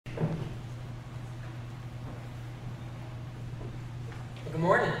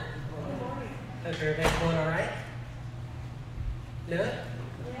Everything's going all right? No?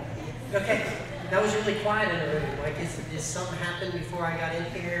 Okay. That was really quiet in the room. Like, is something happened before I got in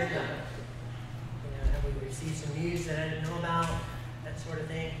here? Have we received some news that I didn't know about? That sort of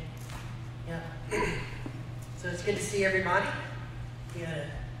thing. Yeah. So it's good to see everybody. We had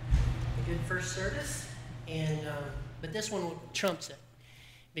a good first service, and but this one trumps it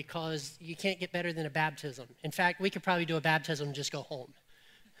because you can't get better than a baptism. In fact, we could probably do a baptism and just go home.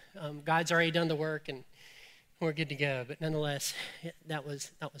 God's already done the work, and we're good to go. But nonetheless, that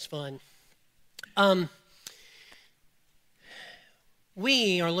was fun.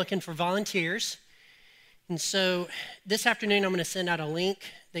 We are looking for volunteers, and so this afternoon I'm going to send out a link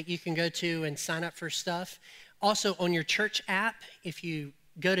that you can go to and sign up for stuff. Also on your church app, if you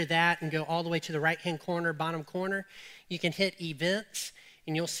go to that and go all the way to the right-hand corner, bottom corner, you can hit events,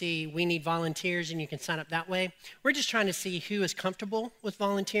 and you'll see we need volunteers, and you can sign up that way. We're just trying to see who is comfortable with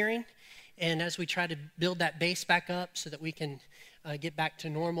volunteering, and as we try to build that base back up so that we can get back to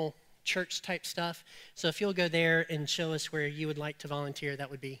normal church type stuff. So if you'll go there and show us where you would like to volunteer,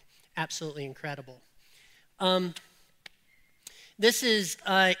 that would be absolutely incredible. This is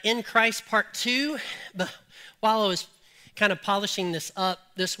In Christ Part 2. But while I was kind of polishing this up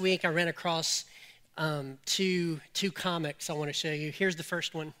this week, I ran across two comics I want to show you. Here's the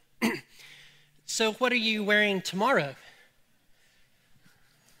first one. So what are you wearing tomorrow?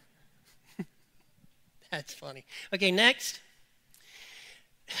 That's funny. Okay, next.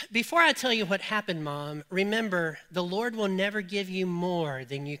 Before I tell you what happened, Mom, remember, the Lord will never give you more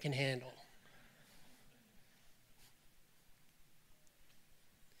than you can handle.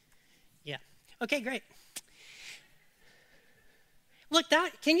 Yeah. Okay, great. Look,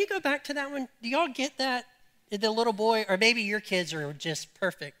 can you go back to that one? Do y'all get that? The little boy, or maybe your kids are just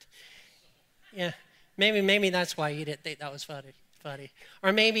perfect. Yeah. Maybe that's why you didn't think that was funny.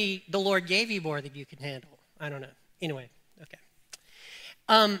 Or maybe the Lord gave you more than you can handle. I don't know. Anyway, okay.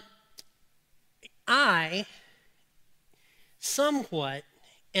 I somewhat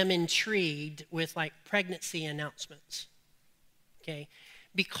am intrigued with like pregnancy announcements, okay?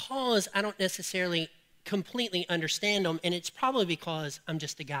 Because I don't necessarily completely understand them, and it's probably because I'm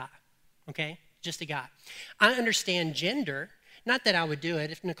just a guy, okay? Just a guy. I understand gender, not that I would do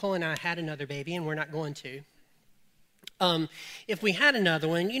it if Nicole and I had another baby, and we're not going to. If we had another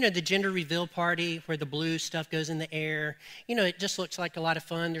one, the gender reveal party where the blue stuff goes in the air, it just looks like a lot of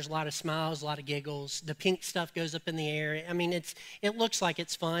fun. There's a lot of smiles, a lot of giggles. The pink stuff goes up in the air. I mean, it looks like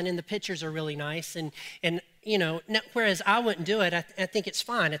it's fun, and the pictures are really nice. And whereas I wouldn't do it, I think it's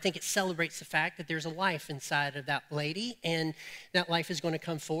fine. I think it celebrates the fact that there's a life inside of that lady, and that life is going to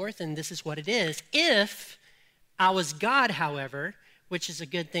come forth, and this is what it is. If I was God, however, which is a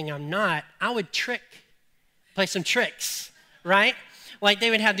good thing I'm not, I would play some tricks, right? Like they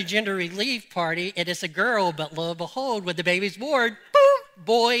would have the gender relief party, and it's a girl, but lo and behold, when the baby's born, boom,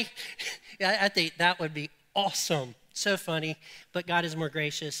 boy. I think that would be awesome. So funny, but God is more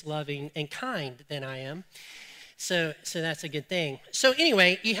gracious, loving, and kind than I am. So that's a good thing. So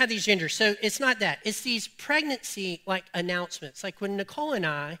anyway, you have these genders. So it's not that. It's these pregnancy announcements. Like when Nicole and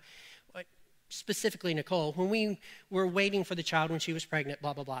I, specifically Nicole, when we were waiting for the child when she was pregnant,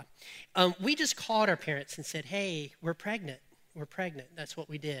 blah, blah, blah, we just called our parents and said, hey, we're pregnant. That's what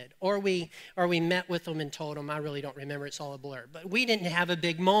we did. Or we met with them and told them, I really don't remember, it's all a blur. But we didn't have a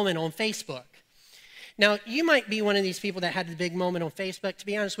big moment on Facebook. Now, you might be one of these people that had the big moment on Facebook. To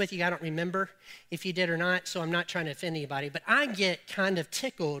be honest with you, I don't remember if you did or not, so I'm not trying to offend anybody. But I get kind of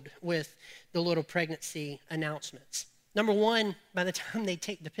tickled with the little pregnancy announcements. Number one, by the time they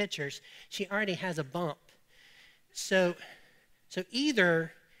take the pictures, she already has a bump. So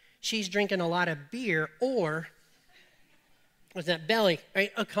either she's drinking a lot of beer or was that belly,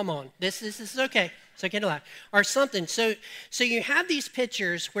 right? Oh, come on. This is okay. It's okay to laugh. Or something. So you have these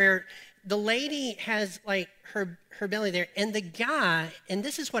pictures where the lady has like her belly there, and the guy, and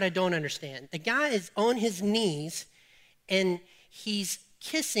this is what I don't understand. The guy is on his knees and he's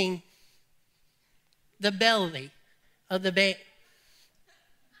kissing the belly of the baby.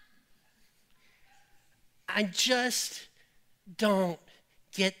 I just don't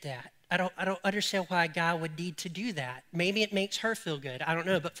get that. I don't understand why a guy would need to do that. Maybe it makes her feel good. I don't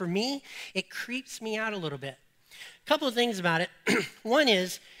know. But for me, it creeps me out a little bit. A couple of things about it. One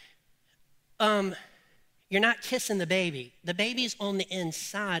is, you're not kissing the baby. The baby's on the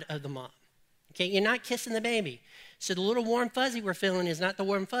inside of the mom. Okay, you're not kissing the baby. So the little warm fuzzy we're feeling is not the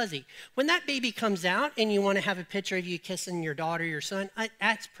warm fuzzy. When that baby comes out and you want to have a picture of you kissing your daughter, your son,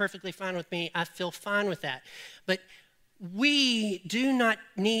 that's perfectly fine with me. I feel fine with that. But we do not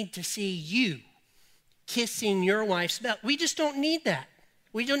need to see you kissing your wife's belly. We just don't need that.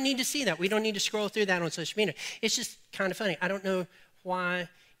 We don't need to see that. We don't need to scroll through that on social media. It's just kind of funny. I don't know why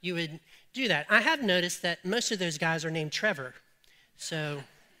you would do that. I have noticed that most of those guys are named Trevor. So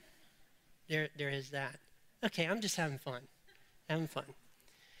there is that. Okay, I'm just having fun.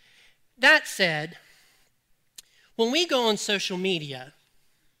 That said, when we go on social media,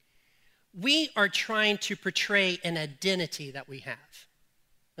 we are trying to portray an identity that we have.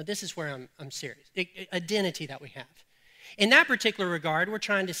 Now, this is where I'm serious. Identity that we have. In that particular regard, we're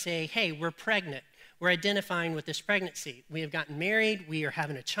trying to say, hey, we're pregnant. We're identifying with this pregnancy. We have gotten married, we are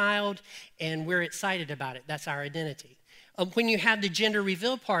having a child, and we're excited about it. That's our identity. When you have the gender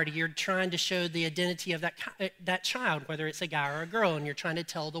reveal party, you're trying to show the identity of that child, whether it's a guy or a girl, and you're trying to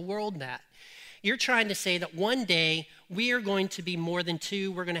tell the world that. You're trying to say that one day we are going to be more than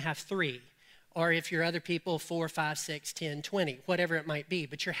two, we're going to have three. Or if you're other people, 4, 5, 6, 10, 20, whatever it might be.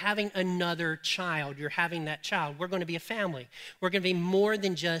 But you're having another child. You're having that child. We're going to be a family. We're going to be more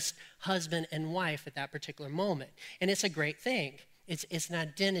than just husband and wife at that particular moment. And it's a great thing. It's an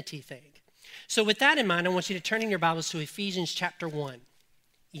identity thing. So with that in mind, I want you to turn in your Bibles to Ephesians chapter 1.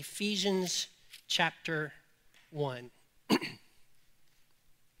 Ephesians chapter 1.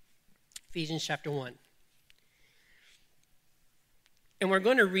 Ephesians chapter 1. And we're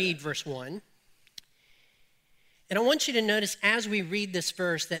going to read verse 1. And I want you to notice as we read this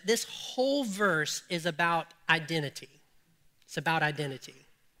verse that this whole verse is about identity. It's about identity.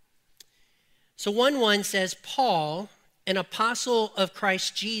 So 1:1 says, Paul, an apostle of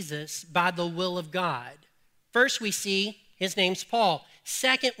Christ Jesus by the will of God. First, we see his name's Paul.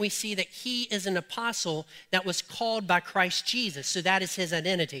 Second, we see that he is an apostle that was called by Christ Jesus. So that is his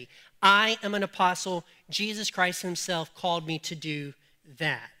identity. I am an apostle. Jesus Christ himself called me to do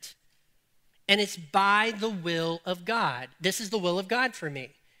that. And it's by the will of God. This is the will of God for me.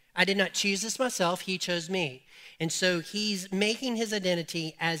 I did not choose this myself. He chose me. And so he's making his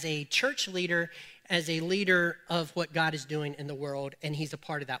identity as a church leader, as a leader of what God is doing in the world, and he's a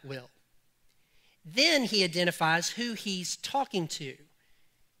part of that will. Then he identifies who he's talking to.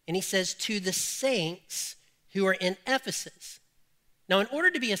 And he says, to the saints who are in Ephesus. Now, in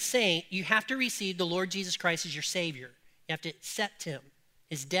order to be a saint, you have to receive the Lord Jesus Christ as your Savior. You have to accept him,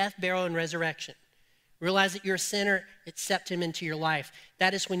 his death, burial, and resurrection. Realize that you're a sinner, accept him into your life.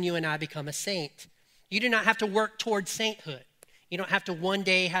 That is when you and I become a saint. You do not have to work towards sainthood. You don't have to one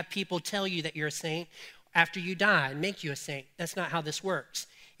day have people tell you that you're a saint after you die and make you a saint. That's not how this works.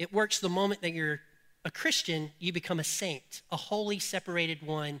 It works the moment that you're a Christian, you become a saint, a holy, separated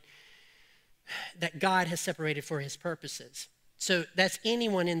one that God has separated for his purposes. So that's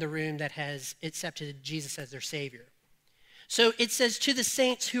anyone in the room that has accepted Jesus as their Savior. So it says to the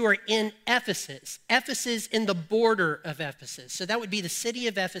saints who are in Ephesus. Ephesus in the border of Ephesus. So that would be the city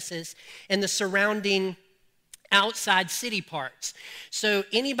of Ephesus and the surrounding outside city parts. So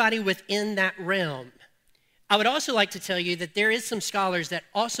anybody within that realm. I would also like to tell you that there is some scholars that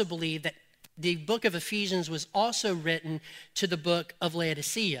also believe that the book of Ephesians was also written to the book of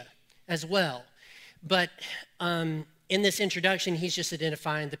Laodicea as well. But in this introduction, he's just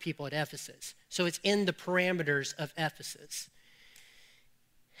identifying the people at Ephesus. So it's in the parameters of Ephesus.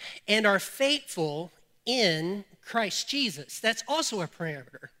 And are faithful in Christ Jesus. That's also a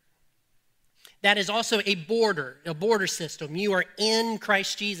parameter. That is also a border system. You are in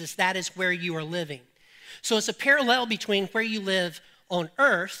Christ Jesus. That is where you are living. So it's a parallel between where you live on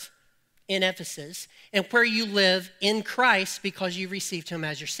earth in Ephesus and where you live in Christ because you received him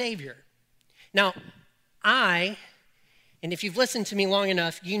as your Savior. Now, and if you've listened to me long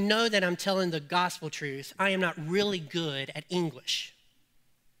enough, you know that I'm telling the gospel truth. I am not really good at English.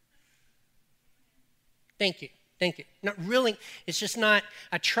 Thank you. Not really, it's just not,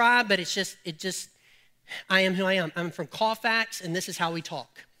 I try, but I am who I am. I'm from Colfax, and this is how we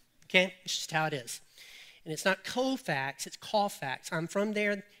talk, okay? It's just how it is. And it's not Colfax, it's Colfax. I'm from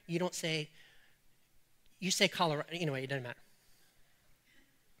there, you say Colorado, anyway, it doesn't matter.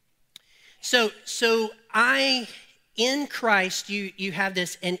 So in Christ, you have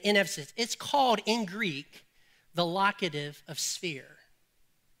this, and in Ephesus, it's called in Greek, the locative of sphere.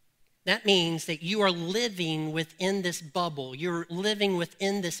 That means that you are living within this bubble. You're living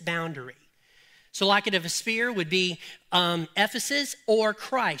within this boundary. So locative of sphere would be Ephesus or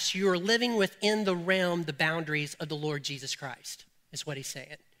Christ. You are living within the realm, the boundaries of the Lord Jesus Christ, is what he's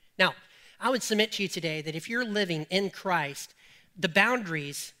saying. Now, I would submit to you today that if you're living in Christ, the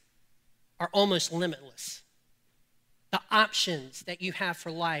boundaries are almost limitless. The options that you have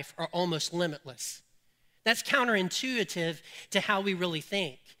for life are almost limitless. That's counterintuitive to how we really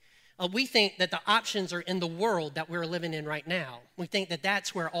think. We think that the options are in the world that we're living in right now. We think that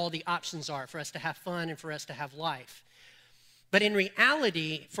that's where all the options are for us to have fun and for us to have life. But in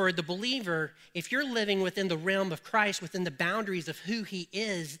reality, for the believer, if you're living within the realm of Christ, within the boundaries of who he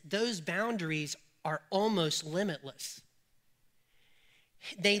is, those boundaries are almost limitless.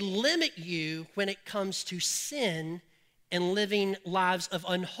 They limit you when it comes to sin and living lives of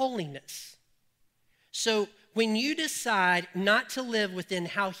unholiness. So when you decide not to live within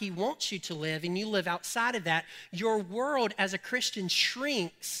how he wants you to live and you live outside of that, your world as a Christian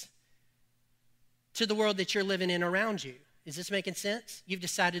shrinks to the world that you're living in around you. Is this making sense? You've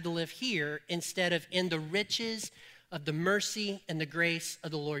decided to live here instead of in the riches of the mercy and the grace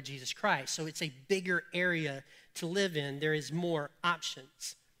of the Lord Jesus Christ. So it's a bigger area to live in. There is more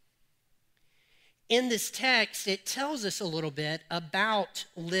options. In this text, it tells us a little bit about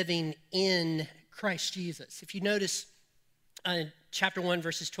living in Christ Jesus. If you notice chapter 1,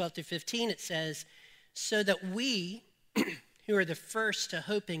 verses 12 through 15, it says, so that we who are the first to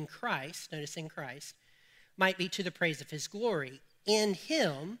hope in Christ, notice in Christ, might be to the praise of his glory. In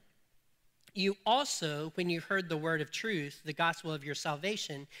him, you also, when you heard the word of truth, the gospel of your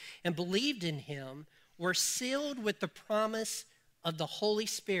salvation, and believed in him, were sealed with the promise of the Holy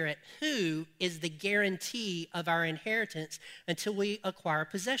Spirit, who is the guarantee of our inheritance until we acquire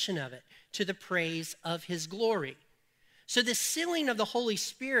possession of it, to the praise of his glory. So the sealing of the Holy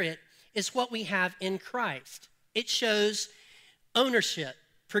Spirit is what we have in Christ. It shows ownership,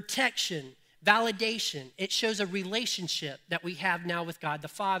 protection, validation. It shows a relationship that we have now with God the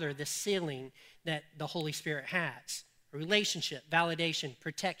Father, the sealing that the Holy Spirit has. A relationship, validation,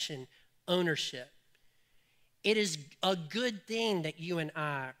 protection, ownership. It is a good thing that you and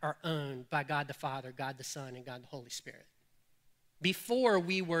I are owned by God the Father, God the Son, and God the Holy Spirit. Before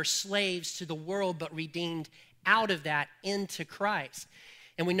we were slaves to the world, but redeemed out of that into Christ.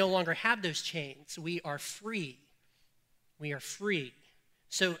 And we no longer have those chains. We are free. We are free.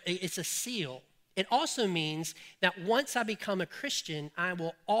 So it's a seal. It also means that once I become a Christian, I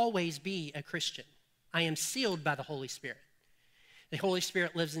will always be a Christian. I am sealed by the Holy Spirit. The Holy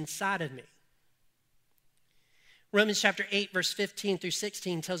Spirit lives inside of me. Romans chapter 8, verse 15 through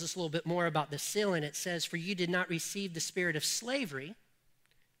 16 tells us a little bit more about the sealing. It says, for you did not receive the spirit of slavery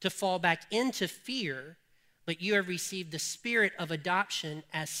to fall back into fear, but you have received the spirit of adoption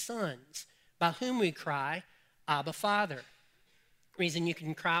as sons, by whom we cry, Abba, Father. The reason you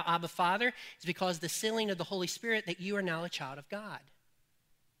can cry Abba, Father is because the sealing of the Holy Spirit that you are now a child of God.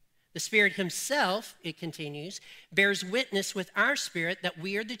 The Spirit himself, it continues, bears witness with our spirit that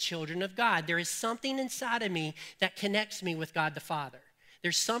we are the children of God. There is something inside of me that connects me with God the Father.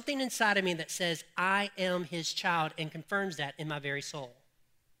 There's something inside of me that says I am his child and confirms that in my very soul.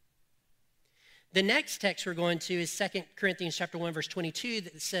 The next text we're going to is 2 Corinthians chapter 1, verse 22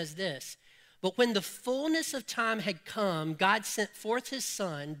 that says this, but when the fullness of time had come, God sent forth his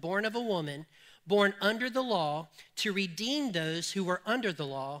Son, born of a woman, born under the law, to redeem those who were under the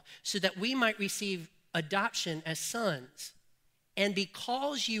law, so that we might receive adoption as sons. And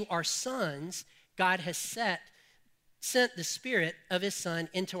because you are sons, God has sent the Spirit of his Son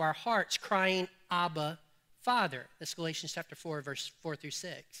into our hearts, crying, Abba, Father. That's Galatians chapter 4, verse 4 through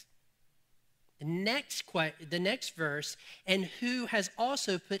 6. The next verse, and who has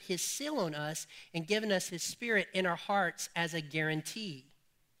also put his seal on us and given us his Spirit in our hearts as a guarantee.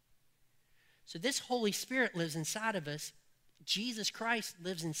 So this Holy Spirit lives inside of us. Jesus Christ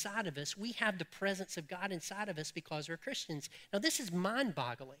lives inside of us. We have the presence of God inside of us because we're Christians. Now this is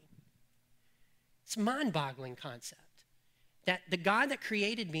mind-boggling. It's a mind-boggling concept that the God that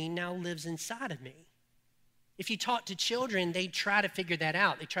created me now lives inside of me. If you talk to children, they try to figure that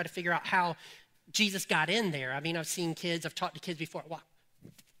out. They try to figure out how Jesus got in there. I mean, I've talked to kids before. Wow,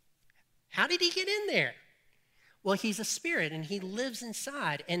 how did he get in there? Well, he's a spirit and he lives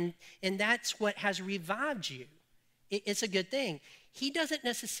inside, and that's what has revived you. It's a good thing. He doesn't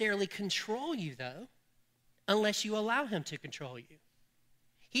necessarily control you, though, unless you allow him to control you.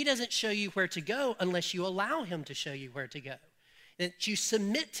 He doesn't show you where to go unless you allow him to show you where to go, that you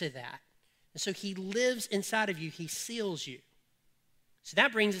submit to that. And so he lives inside of you. He seals you. So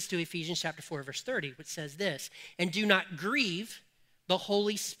that brings us to Ephesians chapter 4, verse 30, which says this, and do not grieve the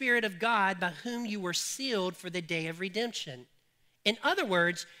Holy Spirit of God, by whom you were sealed for the day of redemption. In other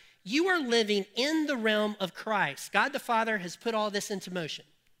words, you are living in the realm of Christ. God the Father has put all this into motion,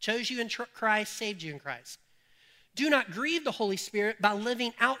 chose you in Christ, saved you in Christ. Do not grieve the Holy Spirit by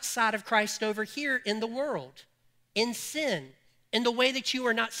living outside of Christ over here in the world, in sin, in the way that you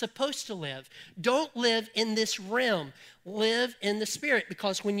are not supposed to live. Don't live in this realm. Live in the Spirit,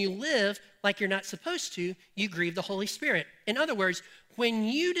 because when you live like you're not supposed to, you grieve the Holy Spirit. In other words, when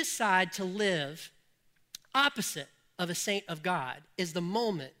you decide to live opposite of a saint of God is the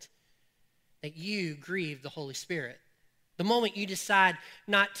moment that you grieve the Holy Spirit. The moment you decide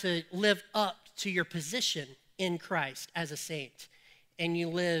not to live up to your position in Christ as a saint, and you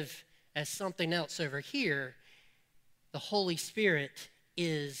live as something else over here, the Holy Spirit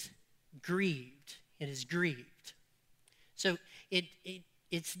is grieved. It is grieved. So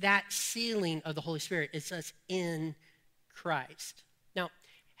it's that sealing of the Holy Spirit. It's us in Christ. Now,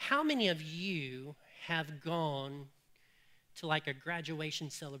 how many of you have gone to like a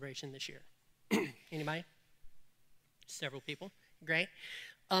graduation celebration this year? Anybody? Several people. Great.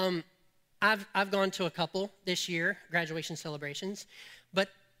 I've gone to a couple this year, graduation celebrations. But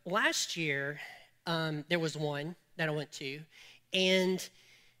last year, there was one that I went to, and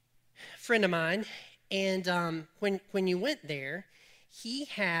a friend of mine, and when you went there, he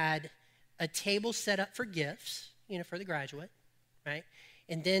had a table set up for gifts, for the graduate, right?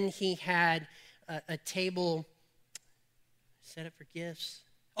 And then he had a table set up for gifts.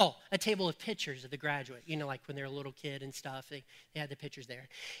 Oh, a table of pictures of the graduate, like when they're a little kid and stuff. They had the pictures there.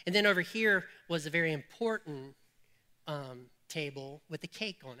 And then over here was a very important table with a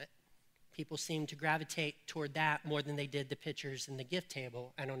cake on it. People seemed to gravitate toward that more than they did the pictures and the gift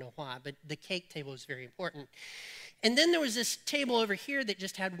table. I don't know why, but the cake table was very important. And then there was this table over here that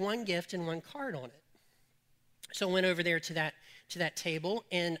just had one gift and one card on it. So I went over there to that table,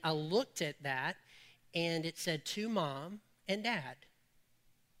 and I looked at that, and it said to Mom and Dad.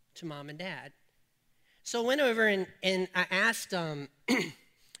 To Mom and Dad. So I went over and I asked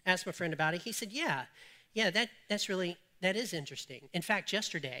asked my friend about it. He said, yeah, that is interesting. In fact,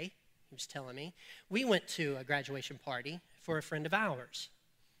 yesterday, he was telling me, we went to a graduation party for a friend of ours,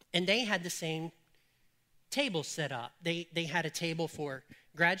 and they had the same table set up. They had a table for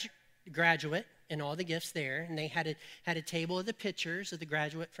graduate and all the gifts there, and they had a table of the pictures of the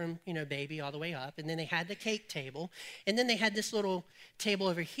graduate from baby all the way up, and then they had the cake table, and then they had this little table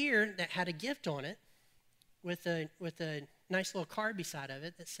over here that had a gift on it with a nice little card beside of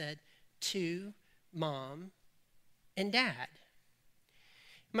it that said to Mom and Dad.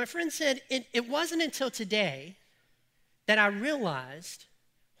 My friend said it wasn't until today that I realized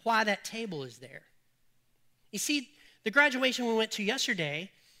why that table is there. You see, the graduation we went to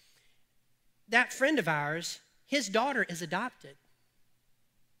yesterday, that friend of ours, his daughter is adopted.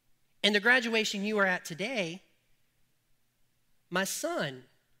 And the graduation you are at today, my son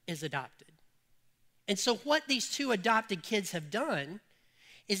is adopted. And so what these two adopted kids have done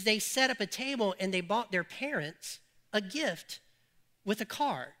is they set up a table and they bought their parents a gift with a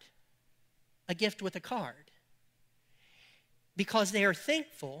card. A gift with a card. Because they are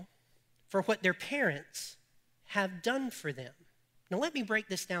thankful for what their parents have done for them. Now let me break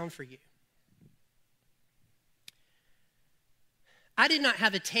this down for you. I did not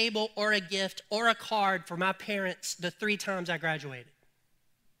have a table or a gift or a card for my parents the 3 times I graduated.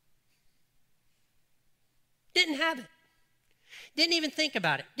 Didn't have it. Didn't even think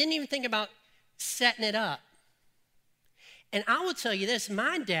about it. Didn't even think about setting it up. And I will tell you this,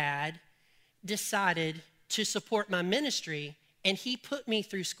 my dad decided to support my ministry, and he put me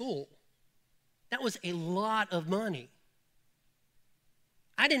through school. That was a lot of money.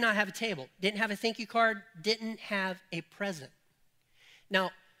 I did not have a table, didn't have a thank you card, didn't have a present.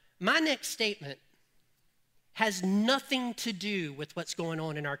 Now, my next statement has nothing to do with what's going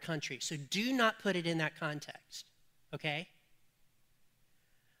on in our country, so do not put it in that context, okay?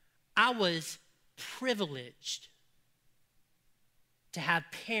 I was privileged to have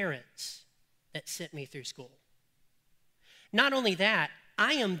parents that sent me through school. Not only that,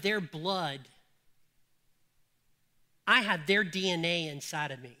 I am their blood. I have their DNA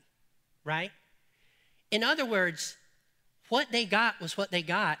inside of me, right? In other words, what they got was what they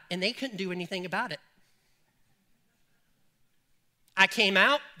got, and they couldn't do anything about it. I came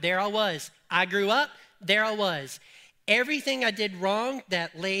out, there I was. I grew up, there I was. Everything I did wrong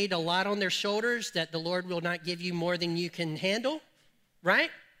that laid a lot on their shoulders that the Lord will not give you more than you can handle, right?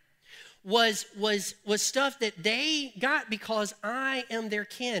 Was stuff that they got because I am their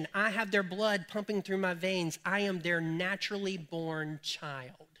kin. I have their blood pumping through my veins. I am their naturally born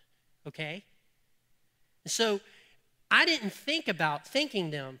child, okay? So I didn't think about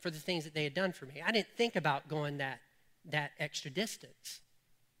thanking them for the things that they had done for me. I didn't think about going that extra distance.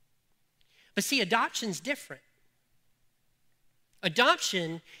 But see, adoption's different.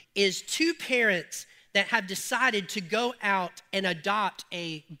 Adoption is 2 parents that have decided to go out and adopt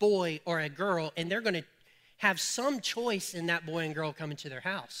a boy or a girl, and they're going to have some choice in that boy and girl coming to their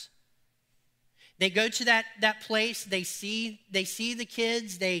house. They go to that place, they see the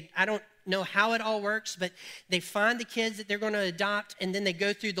kids, I know how it all works, but they find the kids that they're going to adopt, and then they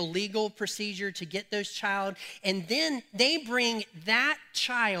go through the legal procedure to get those child, and then they bring that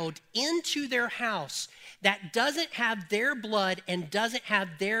child into their house that doesn't have their blood and doesn't have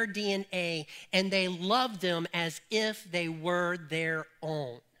their DNA, and they love them as if they were their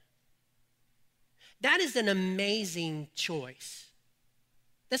own. That is an amazing choice.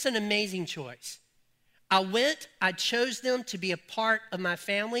 That's an amazing choice. I chose them to be a part of my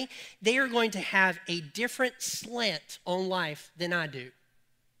family. They are going to have a different slant on life than I do.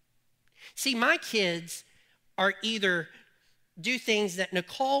 See, my kids are either do things that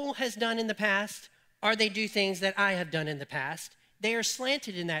Nicole has done in the past, or they do things that I have done in the past. They are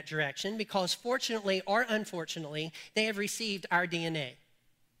slanted in that direction because fortunately or unfortunately, they have received our DNA.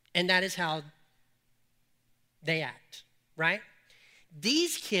 And that is how they act, right?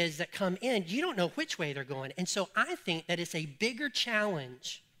 These kids that come in, you don't know which way they're going. And so I think that it's a bigger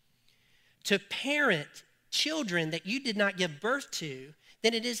challenge to parent children that you did not give birth to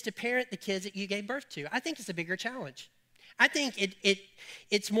than it is to parent the kids that you gave birth to. I think it's a bigger challenge. I think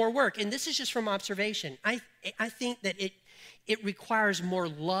it's more work. And this is just from observation. I think that it requires more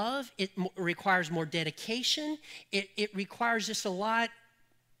love. It requires more dedication. It requires just a lot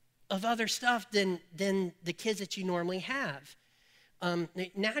of other stuff than the kids that you normally have.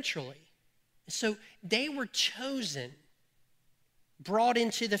 Naturally. So they were chosen, brought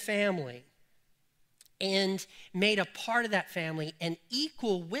into the family, and made a part of that family and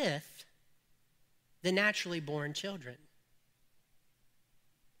equal with the naturally born children.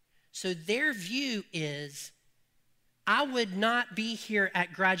 So their view is, I would not be here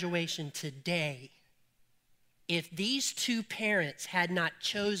at graduation today if these two parents had not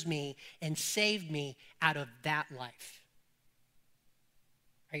chose me and saved me out of that life.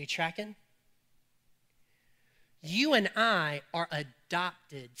 Are you tracking? You and I are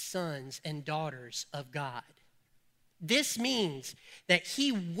adopted sons and daughters of God. This means that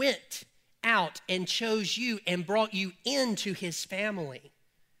he went out and chose you and brought you into his family.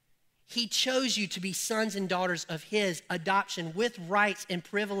 He chose you to be sons and daughters of his adoption with rights and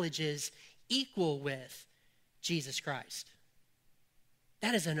privileges equal with Jesus Christ.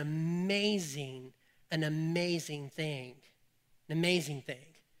 That is an amazing thing. An amazing thing.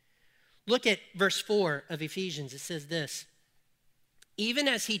 Look at verse 4 of Ephesians. It says this: even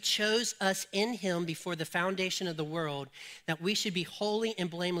as he chose us in him before the foundation of the world, that we should be holy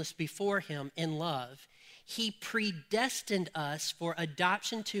and blameless before him in love, he predestined us for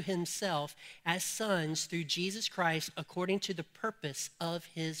adoption to himself as sons through Jesus Christ according to the purpose of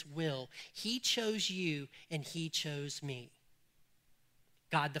his will. He chose you and he chose me.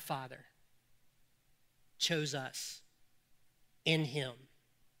 God the Father chose us in him.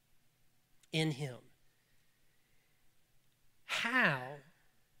 In him. How?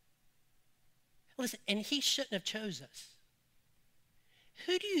 Listen, and he shouldn't have chose us.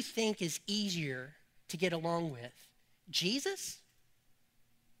 Who do you think is easier to get along with? Jesus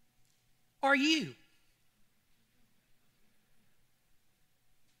or you?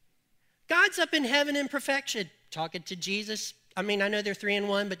 God's up in heaven in perfection, talking to Jesus. I mean, I know they're 3 in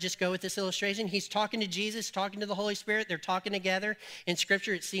 1, but just go with this illustration. He's talking to Jesus, talking to the Holy Spirit. They're talking together. In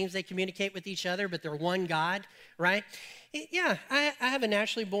Scripture, it seems they communicate with each other, but they're one God, right? Yeah, I have a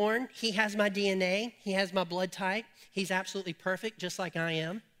naturally born. He has my DNA. He has my blood type. He's absolutely perfect, just like I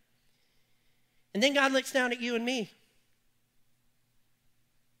am. And then God looks down at you and me.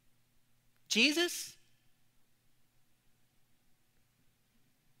 Jesus?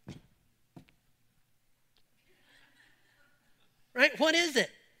 Right? What is it?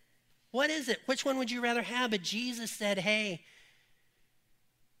 What is it? Which one would you rather have? But Jesus said, hey,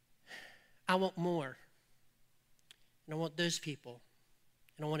 I want more. And I want those people.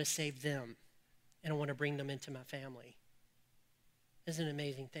 And I want to save them. And I want to bring them into my family. It's an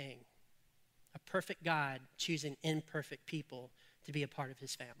amazing thing. A perfect God choosing imperfect people to be a part of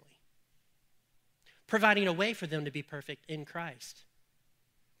his family. Providing a way for them to be perfect in Christ.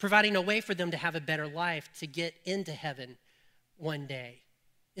 Providing a way for them to have a better life, to get into heaven one day.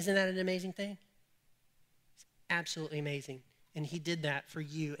 Isn't that an amazing thing? It's absolutely amazing. And he did that for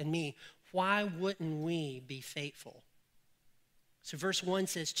you and me. Why wouldn't we be faithful? So verse 1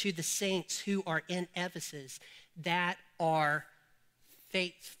 says, to the saints who are in Ephesus that are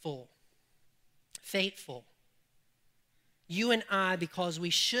faithful. Faithful. You and I, because we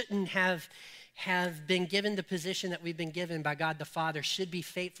shouldn't have been given the position that we've been given by God the Father, should be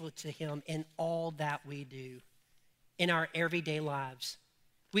faithful to him in all that we do. In our everyday lives.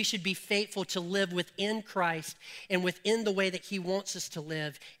 We should be faithful to live within Christ and within the way that he wants us to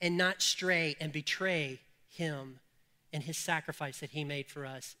live and not stray and betray him and his sacrifice that he made for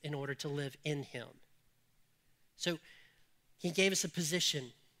us in order to live in him. So he gave us a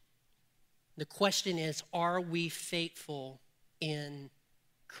position. The question is, are we faithful in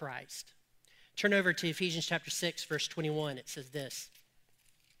Christ? Turn over to Ephesians chapter 6, verse 21. It says this.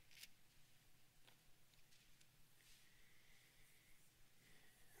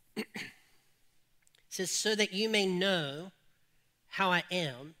 It says, so that you may know how I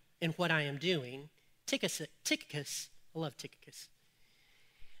am and what I am doing. Tychicus, I love Tychicus,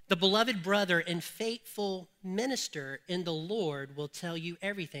 the beloved brother and faithful minister in the Lord, will tell you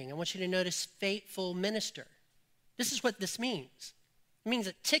everything. I want you to notice faithful minister. This is what this means. It means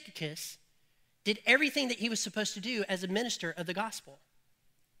that Tychicus did everything that he was supposed to do as a minister of the gospel.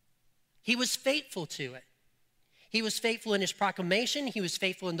 He was faithful to it. He was faithful in his proclamation. He was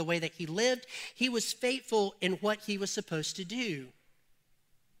faithful in the way that he lived. He was faithful in what he was supposed to do.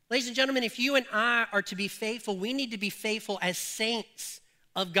 Ladies and gentlemen, if you and I are to be faithful, we need to be faithful as saints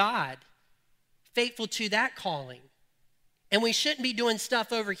of God, faithful to that calling. And we shouldn't be doing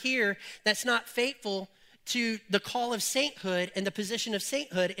stuff over here that's not faithful to the call of sainthood and the position of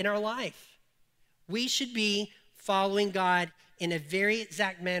sainthood in our life. We should be following God in a very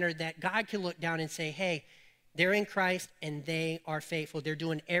exact manner that God can look down and say, hey, they're in Christ and they are faithful. They're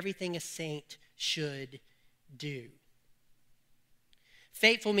doing everything a saint should do.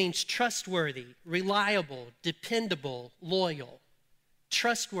 Faithful means trustworthy, reliable, dependable, loyal.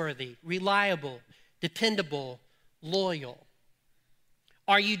 Trustworthy, reliable, dependable, loyal.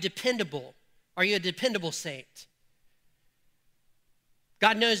 Are you dependable? Are you a dependable saint?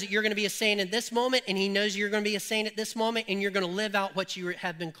 God knows that you're going to be a saint in this moment, and he knows you're going to be a saint at this moment, and you're going to live out what you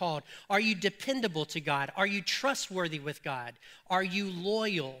have been called. Are you dependable to God? Are you trustworthy with God? Are you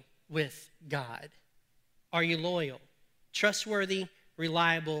loyal with God? Are you loyal? Trustworthy,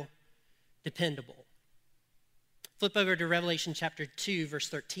 reliable, dependable. Flip over to Revelation chapter 2, verse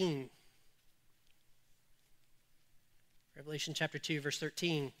 13. Revelation chapter 2, verse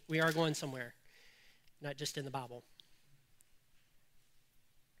 13. We are going somewhere, not just in the Bible.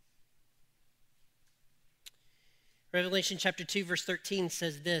 Revelation chapter 2, verse 13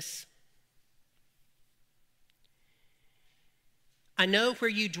 says this. I know where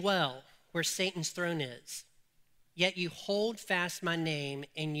you dwell, where Satan's throne is. Yet you hold fast my name,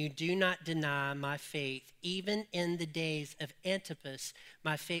 and you do not deny my faith, even in the days of Antipas,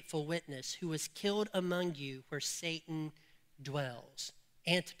 my faithful witness, who was killed among you where Satan dwells.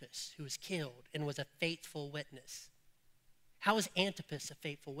 Antipas, who was killed and was a faithful witness. How was Antipas a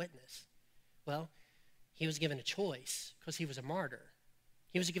faithful witness? Well, he was given a choice because he was a martyr.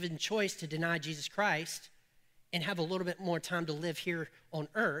 He was given a choice to deny Jesus Christ and have a little bit more time to live here on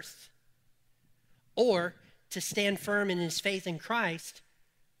earth, or to stand firm in his faith in Christ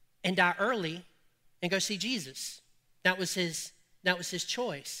and die early and go see Jesus. That was his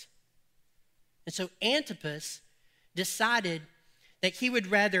choice. And so Antipas decided that he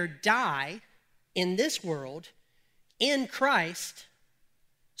would rather die in this world, in Christ,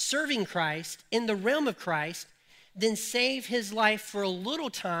 serving Christ, in the realm of Christ, than save his life for a little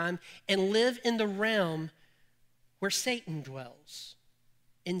time and live in the realm where Satan dwells,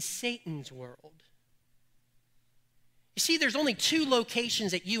 in Satan's world. You see, there's only two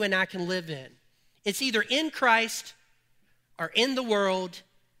locations that you and I can live in. It's either in Christ or in the world,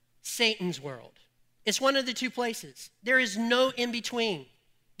 Satan's world. It's one of the two places. There is no in between.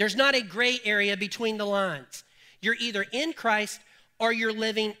 There's not a gray area between the lines. You're either in Christ or you're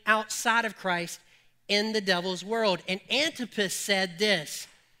living outside of Christ in the devil's world. And Antipas said this.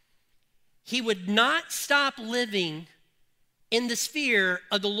 He would not stop living in the sphere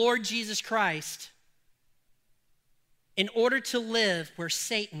of the Lord Jesus Christ in order to live where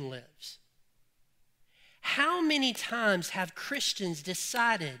Satan lives. How many times have Christians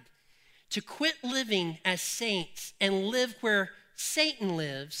decided to quit living as saints and live where Satan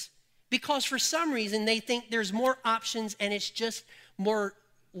lives because for some reason they think there's more options and it's just more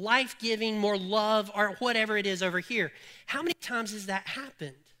life-giving, more love, or whatever it is over here? How many times has that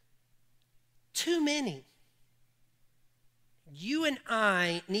happened? Too many. You and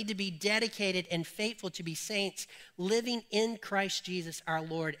I need to be dedicated and faithful to be saints, living in Christ Jesus our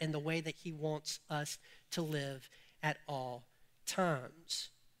Lord in the way that he wants us to live at all times.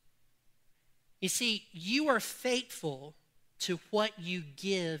 You see, you are faithful to what you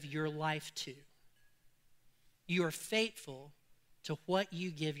give your life to. You are faithful to what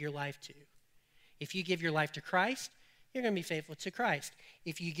you give your life to. If you give your life to Christ, you're going to be faithful to Christ.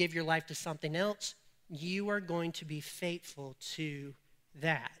 If you give your life to something else, you are going to be faithful to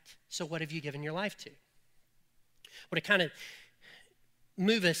that. So what have you given your life to? Well, to kind of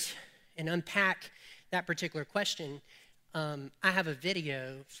move us and unpack that particular question, I have a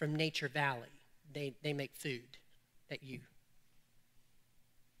video from Nature Valley. They make food that you...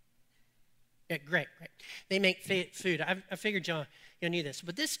 Yeah, great. They make food. I figured y'all knew this.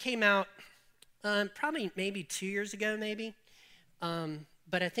 But this came out probably maybe 2 years ago, maybe.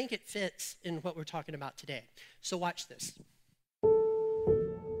 But I think it fits in what we're talking about today. So watch this.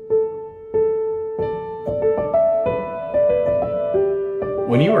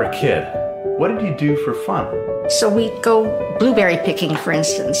 When you were a kid, what did you do for fun? So we'd go blueberry picking, for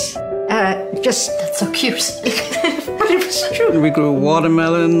instance. That's so cute. But it was true. We grew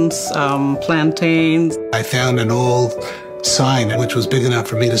watermelons, plantains. I found an old sign which was big enough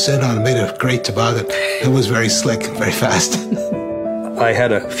for me to sit on and made a great toboggan. It was very slick, very fast. I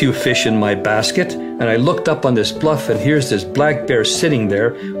had a few fish in my basket, and I looked up on this bluff, and here's this black bear sitting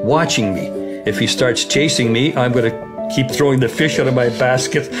there watching me. If he starts chasing me, I'm going to keep throwing the fish out of my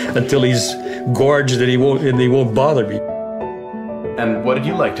basket until he's gorged and he won't bother me. And what did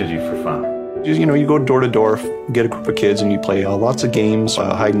you like to do for fun? You know, you go door to door, get a group of kids, and you play lots of games,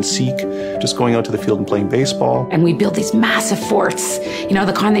 hide and seek, just going out to the field and playing baseball. And we build these massive forts, you know,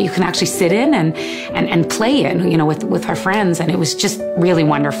 the kind that you can actually sit in and play in, you know, with our friends. And it was just really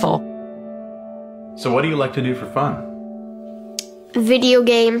wonderful. So what do you like to do for fun? Video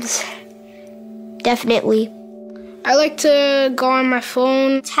games, definitely. I like to go on my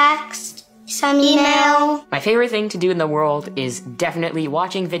phone, text, some email. My favorite thing to do in the world is definitely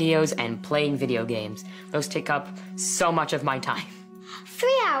watching videos and playing video games. Those take up so much of my time.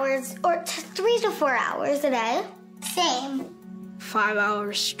 3 hours or 3 to 4 hours a day. Same. 5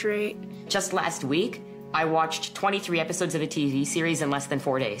 hours straight. Just last week, I watched 23 episodes of a TV series in less than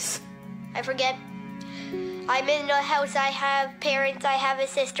 4 days. I forget. I'm in a house, I have parents, I have a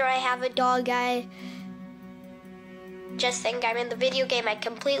sister, I have a dog, I just think I'm in the video game, I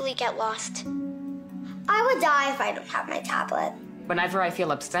completely get lost. I would die if I don't have my tablet. Whenever I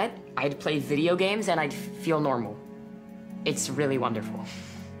feel upset, I'd play video games and I'd feel normal. It's really wonderful.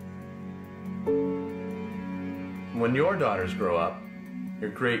 When your daughters grow up, your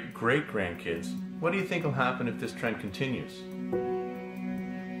great-great-grandkids, what do you think will happen if this trend continues?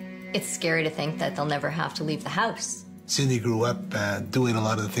 It's scary to think that they'll never have to leave the house. Cindy grew up doing a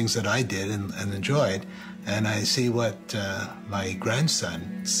lot of the things that I did and enjoyed, and I see what my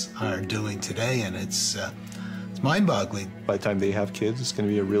grandsons are doing today, and it's mind-boggling. By the time they have kids, it's going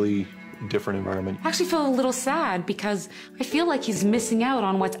to be a really different environment. I actually feel a little sad because I feel like he's missing out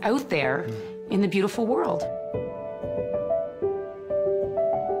on what's out there in the beautiful world.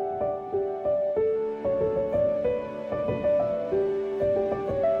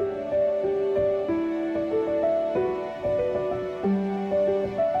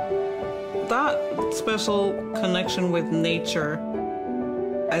 That special connection with nature,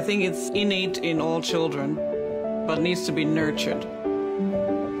 I think it's innate in all children, but needs to be nurtured.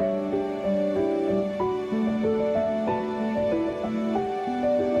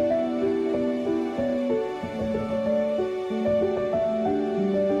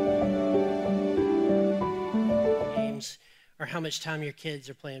 Games or how much time your kids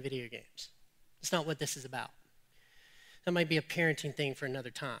are playing video games. It's not what this is about. That might be a parenting thing for another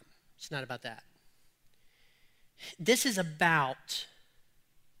time. It's not about that. This is about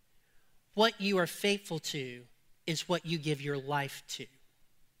what you are faithful to is what you give your life to.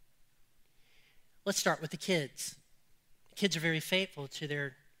 Let's start with the kids. Kids are very faithful to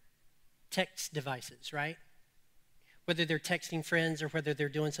their text devices, right? Whether they're texting friends or whether they're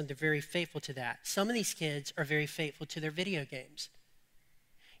doing something, they're very faithful to that. Some of these kids are very faithful to their video games.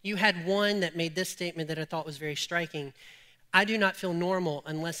 You had one that made this statement that I thought was very striking. I do not feel normal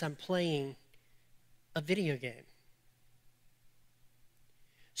unless I'm playing a video game.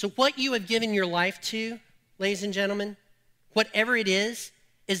 So what you have given your life to, ladies and gentlemen, whatever it is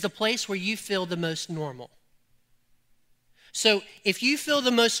the place where you feel the most normal. So if you feel the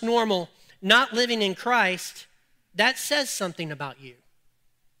most normal not living in Christ, that says something about you.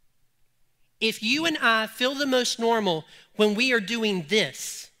 If you and I feel the most normal when we are doing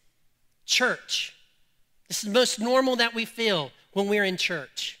this, church, this is the most normal that we feel when we're in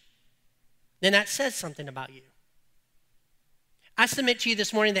church, then that says something about you. I submit to you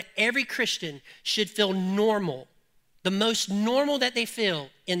this morning that every Christian should feel normal, the most normal that they feel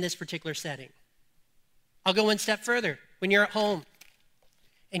in this particular setting. I'll go one step further. When you're at home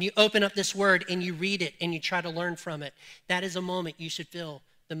and you open up this word and you read it and you try to learn from it, that is a moment you should feel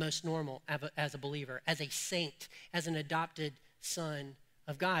the most normal as a believer, as a saint, as an adopted son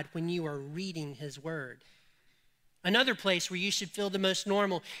of God, when you are reading his word. Another place where you should feel the most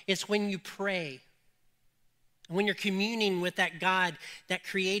normal is when you pray. when you're communing with that God that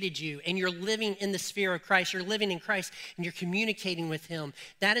created you and you're living in the sphere of Christ, you're living in Christ and you're communicating with him,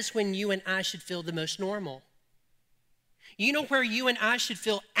 that is when you and I should feel the most normal. You know where you and I should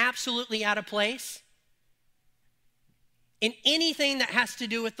feel absolutely out of place? In anything that has to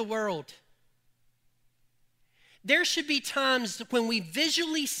do with the world. There should be times when we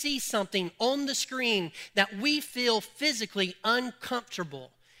visually see something on the screen that we feel physically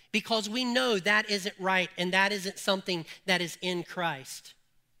uncomfortable because we know that isn't right and that isn't something that is in Christ.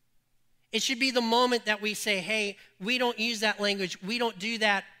 It should be the moment that we say, hey, we don't use that language, we don't do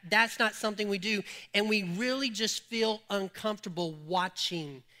that, that's not something we do, and we really just feel uncomfortable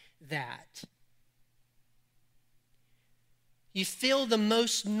watching that. You feel the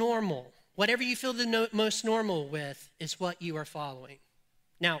most normal. Whatever you feel the most normal with is what you are following.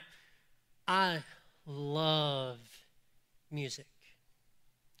 Now, I love music.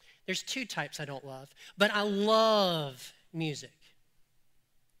 There's two types I don't love, but I love music.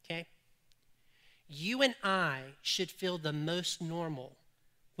 Okay? You and I should feel the most normal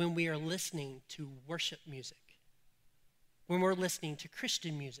when we are listening to worship music, when we're listening to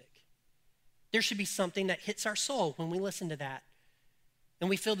Christian music. There should be something that hits our soul when we listen to that. And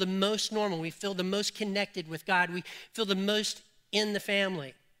we feel the most normal. We feel the most connected with God. We feel the most in the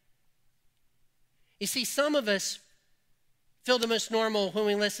family. You see, some of us feel the most normal when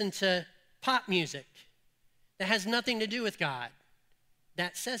we listen to pop music that has nothing to do with God.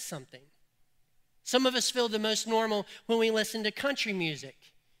 That says something. Some of us feel the most normal when we listen to country music.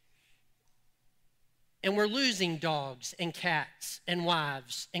 And we're losing dogs and cats and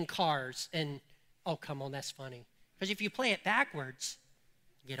wives and cars and, oh, come on, that's funny. Because if you play it backwards,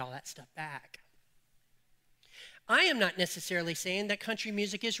 you get all that stuff back. I am not necessarily saying that country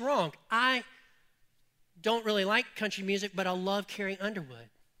music is wrong. I don't really like country music, but I love Carrie Underwood.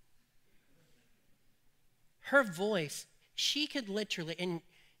 Her voice, she could literally, and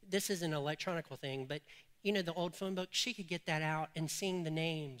this is an electronical thing, but you know the old phone book, she could get that out and sing the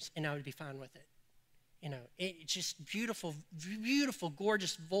names and I would be fine with it. You know, it's just beautiful, beautiful,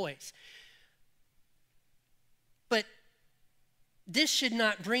 gorgeous voice. But this should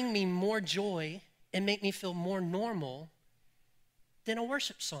not bring me more joy and make me feel more normal than a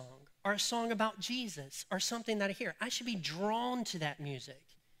worship song or a song about Jesus or something that I hear. I should be drawn to that music.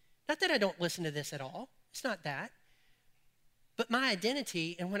 Not that I don't listen to this at all. It's not that. But my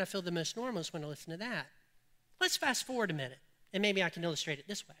identity and when I feel the most normal is when I listen to that. Let's fast forward a minute, and maybe I can illustrate it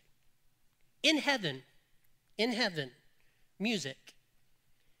this way. In heaven, music,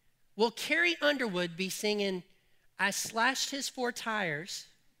 will Carrie Underwood be singing, I slashed his 4 tires,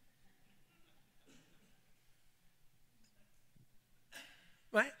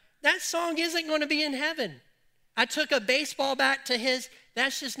 right? That song isn't going to be in heaven. I took a baseball bat to his,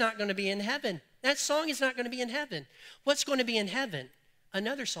 that's just not going to be in heaven. That song is not going to be in heaven. What's going to be in heaven?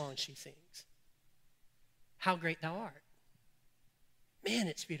 Another song she sings. How Great Thou Art. Man,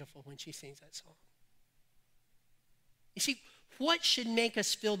 it's beautiful when she sings that song. You see, what should make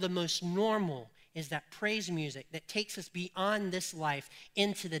us feel the most normal is that praise music that takes us beyond this life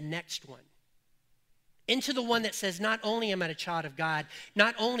into the next one. Into the one that says, not only am I a child of God,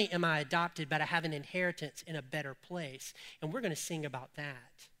 not only am I adopted, but I have an inheritance in a better place. And we're going to sing about that.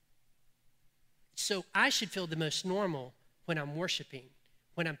 So I should feel the most normal when I'm worshiping,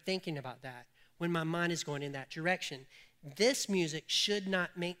 when I'm thinking about that, when my mind is going in that direction. This music should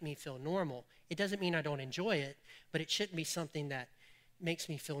not make me feel normal. It doesn't mean I don't enjoy it, but it shouldn't be something that makes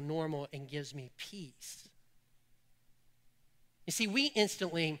me feel normal and gives me peace. You see, we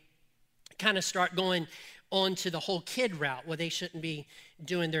instantly kind of start going on to the whole kid route where they shouldn't be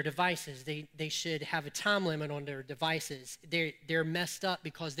doing their devices. They should have a time limit on their devices. They're messed up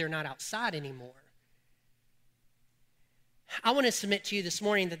because they're not outside anymore. I want to submit to you this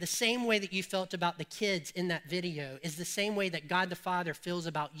morning that the same way that you felt about the kids in that video is the same way that God the Father feels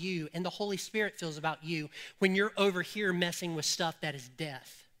about you and the Holy Spirit feels about you when you're over here messing with stuff that is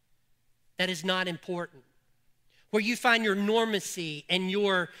death, that is not important, where you find your normacy and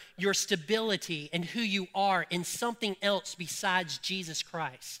your stability and who you are in something else besides Jesus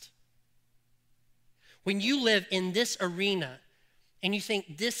Christ. When you live in this arena and you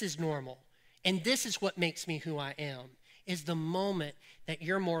think this is normal and this is what makes me who I am, is the moment that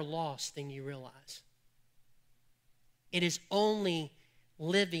you're more lost than you realize. It is only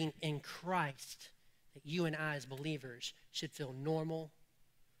living in Christ that you and I as believers should feel normal,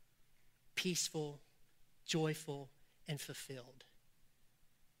 peaceful, joyful, and fulfilled.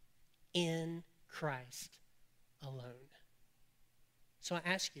 In Christ alone. So I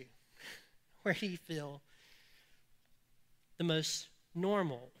ask you, where do you feel the most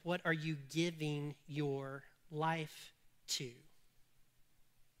normal? What are you giving your life to?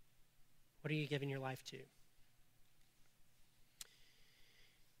 What are you giving your life to?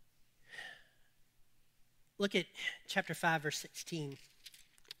 Look at chapter 5, verse 16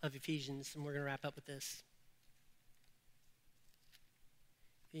 of Ephesians, and we're going to wrap up with this.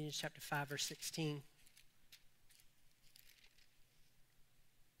 Ephesians chapter 5, verse 16.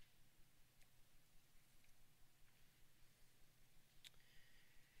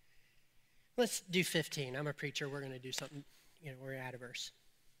 Let's do 15. I'm a preacher. We're going to do something, we're out of verse.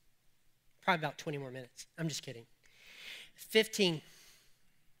 Probably about 20 more minutes. I'm just kidding. 15.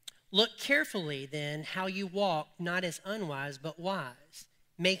 Look carefully then how you walk, not as unwise, but wise,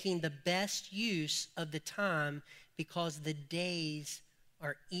 making the best use of the time because the days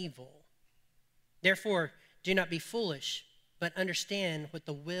are evil. Therefore, do not be foolish, but understand what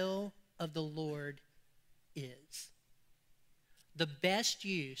the will of the Lord is. The best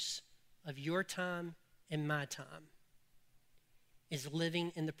use of your time and my time is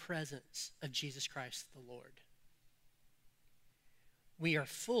living in the presence of Jesus Christ the Lord. We are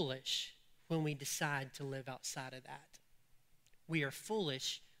foolish when we decide to live outside of that. We are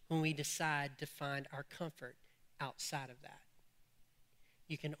foolish when we decide to find our comfort outside of that.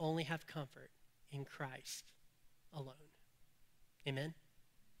 You can only have comfort in Christ alone. Amen?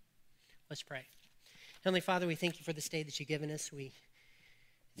 Let's pray. Heavenly Father, we thank you for this day that you've given us. We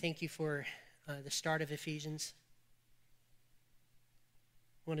thank you for the start of Ephesians.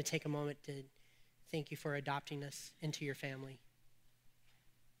 I want to take a moment to thank you for adopting us into your family.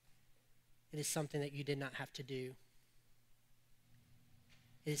 It is something that you did not have to do.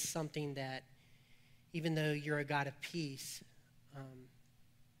 It is something that, even though you're a God of peace,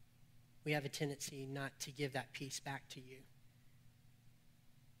 we have a tendency not to give that peace back to you.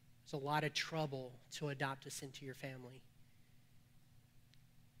 It's a lot of trouble to adopt us into your family.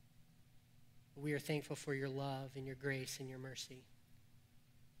 We are thankful for your love and your grace and your mercy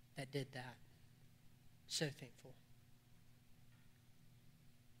that did that. So thankful.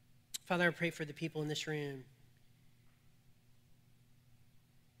 Father, I pray for the people in this room.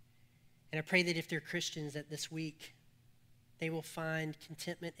 And I pray that if they're Christians, that this week they will find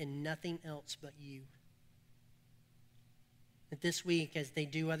contentment in nothing else but you. That this week, as they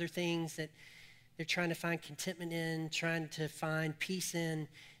do other things that they're trying to find contentment in, trying to find peace in,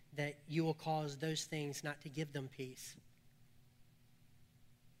 that you will cause those things not to give them peace.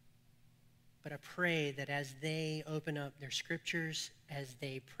 But I pray that as they open up their scriptures, as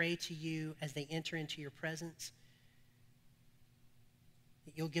they pray to you, as they enter into your presence,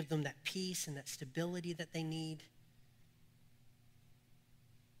 that you'll give them that peace and that stability that they need.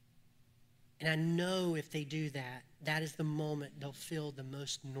 And I know if they do that, that is the moment they'll feel the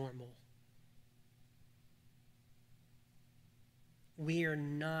most normal. We are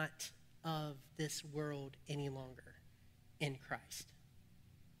not of this world any longer in Christ.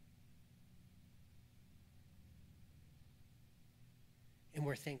 And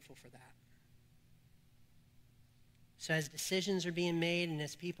we're thankful for that. So as decisions are being made and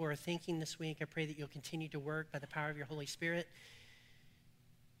as people are thinking this week, I pray that you'll continue to work by the power of your Holy Spirit,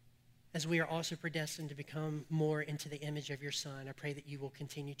 as we are also predestined to become more into the image of your Son. I pray that you will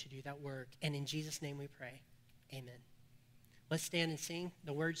continue to do that work. And in Jesus' name we pray. Amen. Let's stand and sing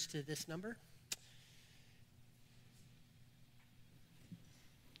the words to this number.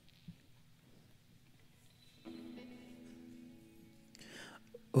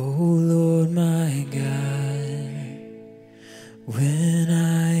 O Lord my God, when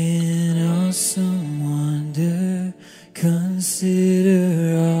I in awesome wonder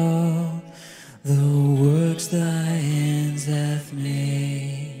consider all the works thy hands hath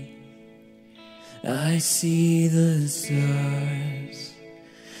made, I see the stars,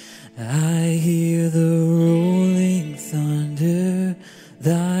 I hear the rolling thunder,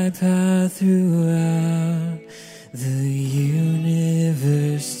 thy path throughout the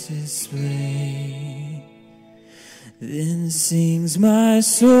universe display. Then sings my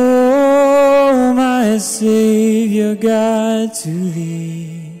soul, my Savior God, to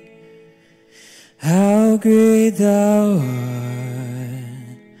thee. How great thou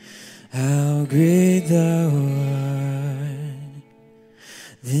art, how great thou art.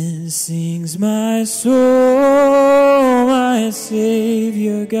 Then sings my soul, my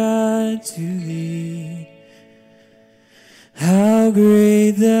Savior God, to thee. How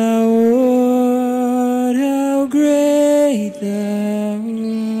great thou art, how great thou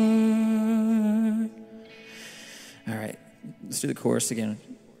art. All right, let's do the chorus again.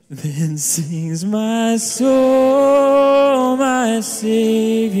 Then sings my soul, my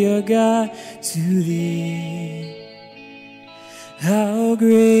Savior God, to thee. How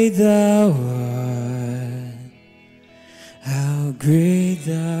great thou art, great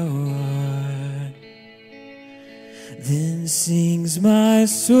thou art. Then sings my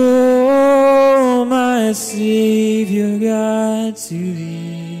soul, my Savior God, to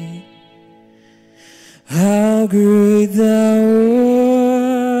thee. How great thou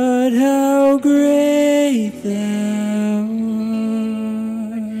art, how great thou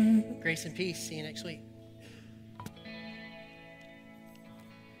art. Grace and peace. See you next week.